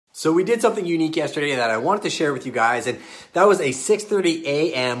So we did something unique yesterday that I wanted to share with you guys, and that was a 6:30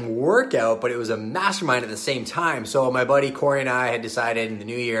 a.m. workout, but it was a mastermind at the same time. So my buddy Corey and I had decided in the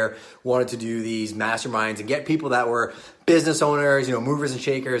new year, wanted to do these masterminds and get people that were business owners, movers and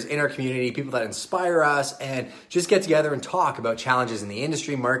shakers in our community, people that inspire us, and just get together and talk about challenges in the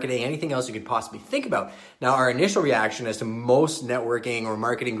industry, marketing, anything else you could possibly think about. Now, our initial reaction as to most networking or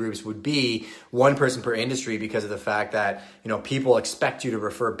marketing groups would be one person per industry because of the fact that, people expect you to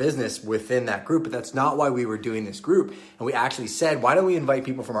refer business within that group, but that's not why we were doing this group. And we actually said, why don't we invite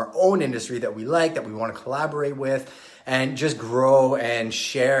people from our own industry that we like, that we want to collaborate with, and just grow and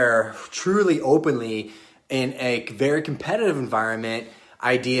share truly openly in a very competitive environment,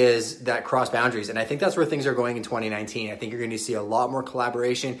 ideas that cross boundaries. And I think that's where things are going in 2019. I think you're going to see a lot more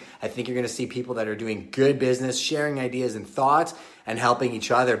collaboration. I think you're going to see people that are doing good business, sharing ideas and thoughts, and helping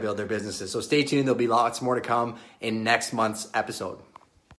each other build their businesses. So stay tuned. There'll be lots more to come in next month's episode.